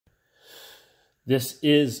This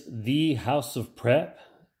is the house of prep,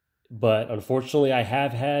 but unfortunately I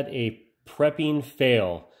have had a prepping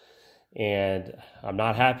fail and I'm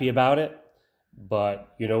not happy about it.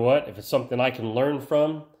 But you know what? If it's something I can learn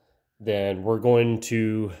from, then we're going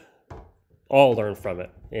to all learn from it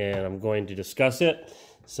and I'm going to discuss it.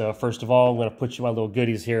 So first of all, I'm going to put you my little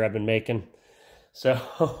goodies here I've been making.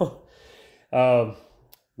 So,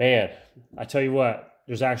 man, I tell you what,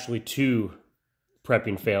 there's actually two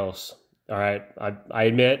prepping fails. All right, I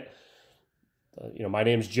admit, my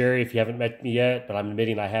name's Jerry if you haven't met me yet, but I'm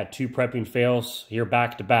admitting I had two prepping fails here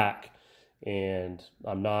back to back. And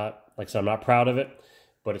I'm not, like I said, I'm not proud of it,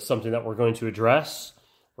 but it's something that we're going to address,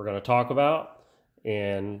 we're going to talk about.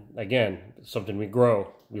 And again, it's something we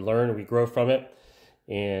grow, we learn, and we grow from it.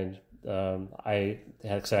 And I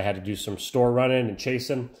had to do some store running and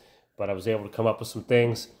chasing, but I was able to come up with some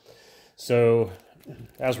things. So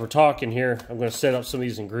as we're talking here, I'm going to set up some of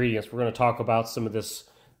these ingredients. We're going to talk about some of this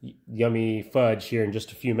yummy fudge here in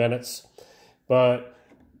just a few minutes. But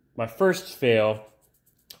my first fail,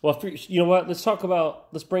 well, you know what?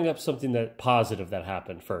 Let's bring up something that positive that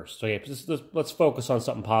happened first. So yeah, let's focus on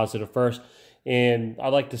something positive first. And I'd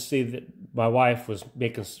like to say that my wife was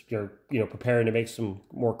making, preparing to make some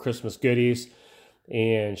more Christmas goodies.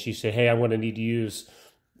 And she said, hey, I'm going to need to use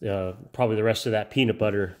probably the rest of that peanut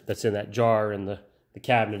butter that's in that jar in the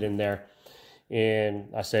cabinet in there.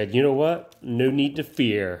 And I said, you know what? No need to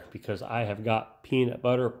fear, because I have got peanut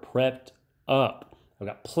butter prepped up. I've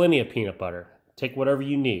got plenty of peanut butter. Take whatever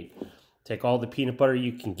you need. Take all the peanut butter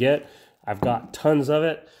you can get. I've got tons of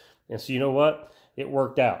it. And so you know what? It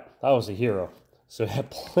worked out. I was a hero. So I had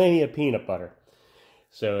plenty of peanut butter.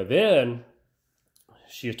 So then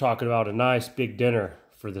she was talking about a nice big dinner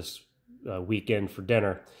for this weekend for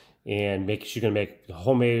dinner. And she's going to make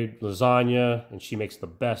homemade lasagna. And she makes the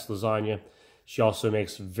best lasagna. She also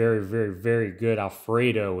makes very, very, very good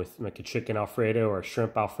Alfredo, with like a chicken Alfredo or a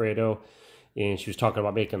shrimp Alfredo. And she was talking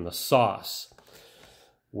about making the sauce.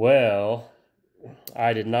 Well,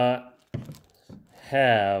 I did not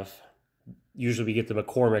have, usually we get the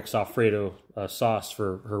McCormick's Alfredo sauce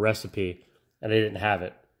for her recipe, and I didn't have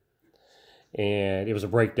it. And it was a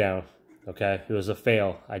breakdown, okay? It was a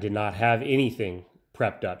fail. I did not have anything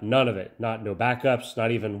prepped up, none of it. No backups,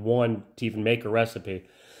 not even one to even make a recipe.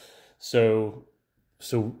 So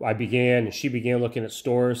she began looking at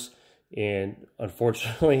stores, and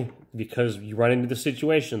unfortunately, because you run into the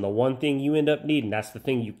situation, the one thing you end up needing, that's the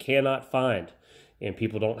thing you cannot find, and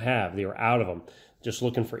people don't have. They were out of them. Just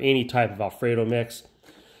looking for any type of Alfredo mix.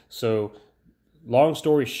 So long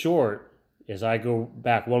story short, is I go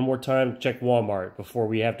back one more time to check Walmart before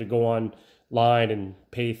we have to go online and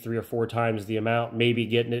pay 3 or 4 times the amount, maybe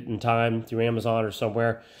getting it in time through Amazon or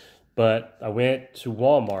somewhere. But I went to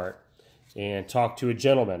Walmart and talked to a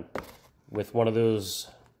gentleman with one of those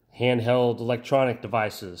handheld electronic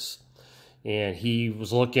devices. And he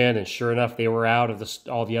was looking, and sure enough, they were out of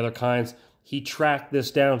all the other kinds. He tracked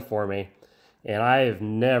this down for me, and I have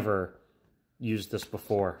never used this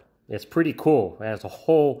before. It's pretty cool. It has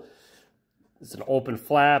it's an open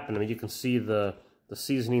flap, and I mean, you can see the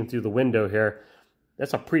seasoning through the window here.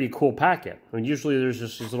 That's a pretty cool packet. I mean, usually there's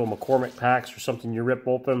just these little McCormick packs or something you rip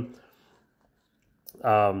open.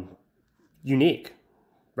 Unique,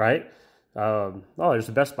 right? Oh, there's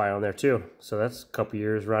a Best Buy on there too. So that's a couple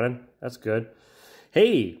years running. That's good.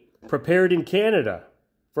 Hey, prepared in Canada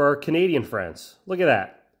for our Canadian friends. Look at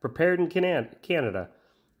that. Prepared in Canada.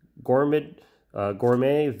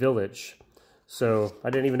 Gourmet Village. So I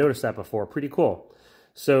didn't even notice that before. Pretty cool.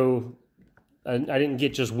 So I didn't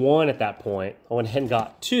get just one at that point. I went ahead and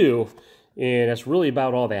got 2, and that's really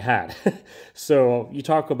about all they had. So you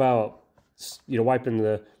talk about, wiping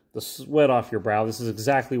the sweat off your brow. This is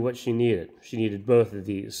exactly what she needed. She needed both of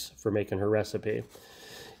these for making her recipe.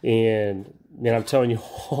 And man, I'm telling you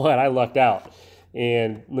what, I lucked out.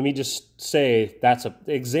 And let me just say, that's an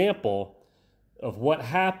example of what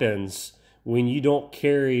happens when you don't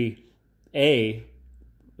carry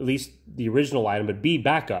at least the original item, but B,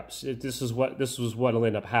 backups. This was what will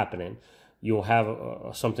end up happening. You'll have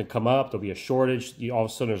something come up, there'll be a shortage, all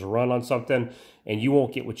of a sudden there's a run on something, and you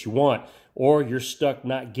won't get what you want. Or you're stuck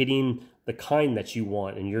not getting the kind that you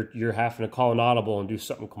want, and you're having to call an audible and do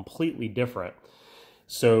something completely different.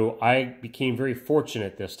 So I became very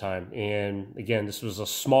fortunate this time. And again, this was a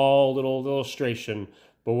small little illustration,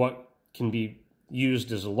 but what can be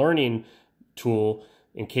used as a learning tool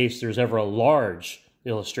in case there's ever a large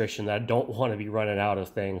illustration that I don't want to be running out of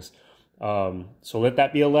things. So let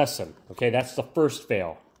that be a lesson. Okay, that's the first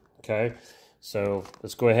fail. Okay, so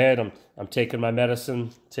let's go ahead. I'm taking my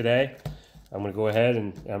medicine today. I'm going to go ahead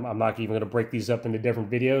and I'm not even going to break these up into different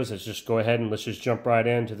videos. Let's just go ahead and let's just jump right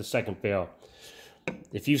into the second fail.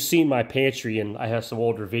 If you've seen my pantry, and I have some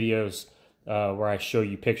older videos where I show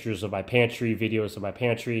you pictures of my pantry, videos of my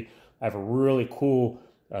pantry, I have a really cool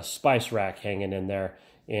spice rack hanging in there,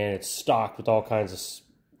 and it's stocked with all kinds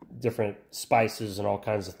of different spices and all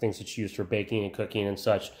kinds of things that you use for baking and cooking and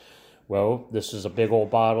such. Well, this is a big old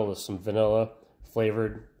bottle of some vanilla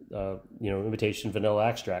flavored, imitation vanilla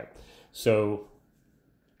extract. So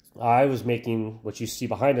I was making what you see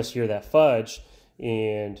behind us here, that fudge,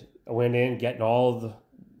 and I went in getting all the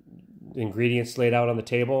ingredients laid out on the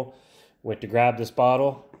table, went to grab this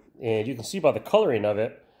bottle, and you can see by the coloring of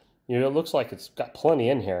it, it looks like it's got plenty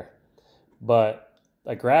in here. But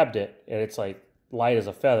I grabbed it, and it's like light as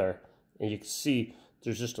a feather, and you can see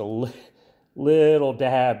there's just a little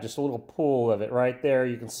dab, just a little pool of it right there.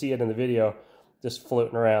 You can see it in the video, just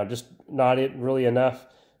floating around, just not really enough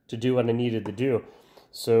to do what I needed to do.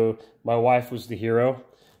 So my wife was the hero.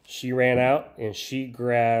 She ran out and she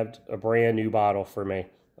grabbed a brand new bottle for me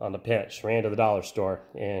on the pinch, ran to the dollar store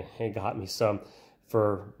and got me some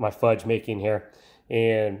for my fudge making here.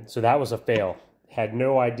 And so that was a fail. Had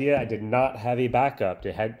no idea. I did not have a backup.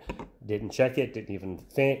 Didn't check it, didn't even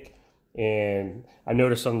think. And I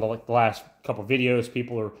noticed on the last couple videos,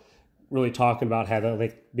 people are really talking about how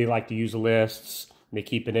they like to use lists. They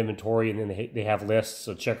keep an inventory, and then they have lists,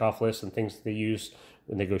 so check off lists and things that they use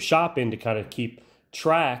when they go shopping to kind of keep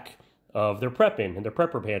track of their prepping and their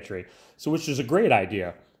prepper pantry. So, which is a great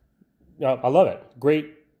idea. I love it.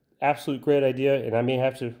 Great, absolute great idea. And I may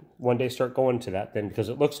have to one day start going to that then, because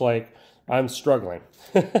it looks like I'm struggling.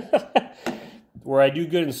 Where I do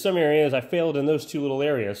good in some areas, I failed in those two little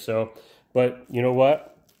areas. So, but you know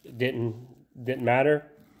what? It didn't matter.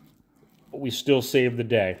 We still saved the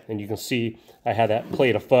day. And you can see I had that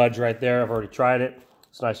plate of fudge right there. I've already tried it.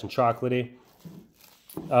 It's nice and chocolatey.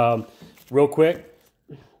 Real quick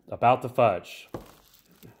about the fudge.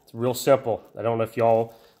 It's real simple. I don't know if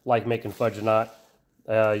y'all like making fudge or not.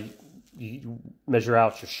 You measure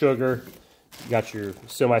out your sugar. You got your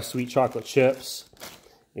semi-sweet chocolate chips.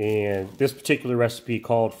 And this particular recipe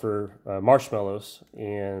called for marshmallows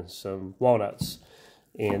and some walnuts.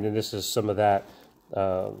 And then this is some of that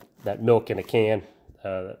that milk in a can,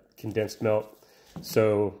 condensed milk.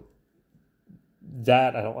 So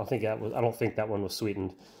that I don't think that one was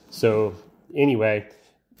sweetened. So anyway,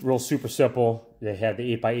 real super simple. They had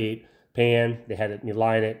the 8x8 pan. They had it, you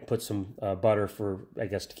line it, put some butter for, I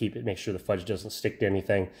guess, to keep it, make sure the fudge doesn't stick to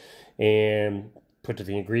anything, and put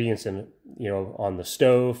the ingredients in, on the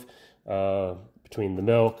stove between the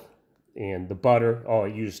milk and the butter. Oh, I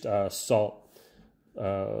used salt.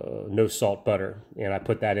 No salt butter, and I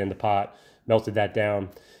put that in the pot, melted that down,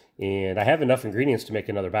 and I have enough ingredients to make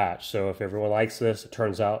another batch. So if everyone likes this, it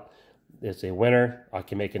turns out it's a winner, I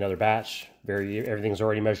can make another batch. Everything's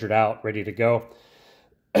already measured out, ready to go.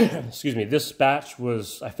 Excuse me. This batch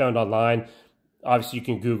I found online. Obviously, you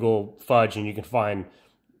can Google fudge and you can find,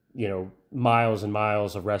 miles and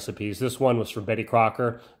miles of recipes. This one was from Betty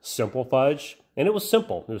Crocker, simple fudge, and it was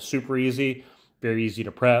simple. It was super easy, very easy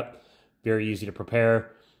to prep, very easy to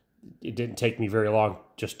prepare. It didn't take me very long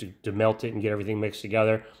just to melt it and get everything mixed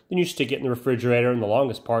together. Then you stick it in the refrigerator, and the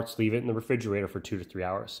longest parts, leave it in the refrigerator for 2 to 3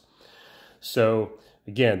 hours. So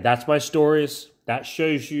again, that's my stories. That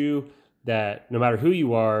shows you that no matter who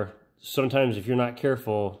you are, sometimes if you're not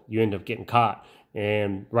careful, you end up getting caught.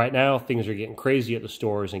 And right now, things are getting crazy at the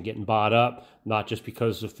stores and getting bought up, not just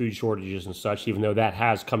because of food shortages and such, even though that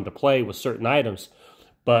has come to play with certain items,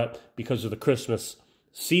 but because of the Christmas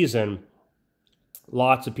season,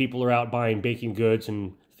 lots of people are out buying baking goods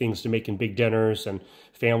and things to make in big dinners, and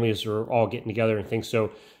families are all getting together and things.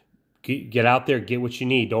 So get out there, get what you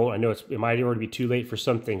need. I know it might already be too late for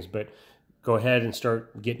some things, but go ahead and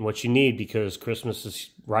start getting what you need, because Christmas is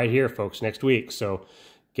right here, folks, next week. So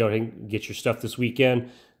go ahead and get your stuff this weekend,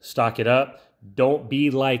 stock it up. Don't be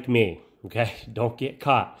like me, okay? Don't get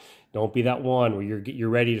caught. Don't be that one where you're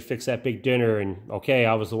ready to fix that big dinner and, okay,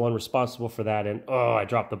 I was the one responsible for that, and oh, I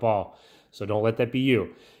dropped the ball. So don't let that be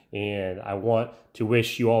you. And I want to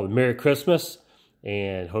wish you all a Merry Christmas,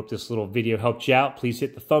 and hope this little video helped you out. Please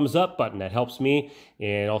hit the thumbs up button. That helps me.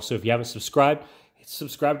 And also, if you haven't subscribed,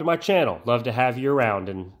 subscribe to my channel. Love to have you around.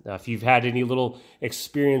 And if you've had any little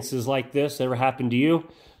experiences like this ever happen to you,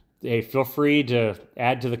 hey, feel free to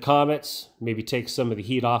add to the comments. Maybe take some of the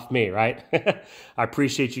heat off me, right? I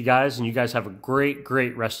appreciate you guys, and you guys have a great,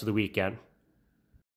 great rest of the weekend.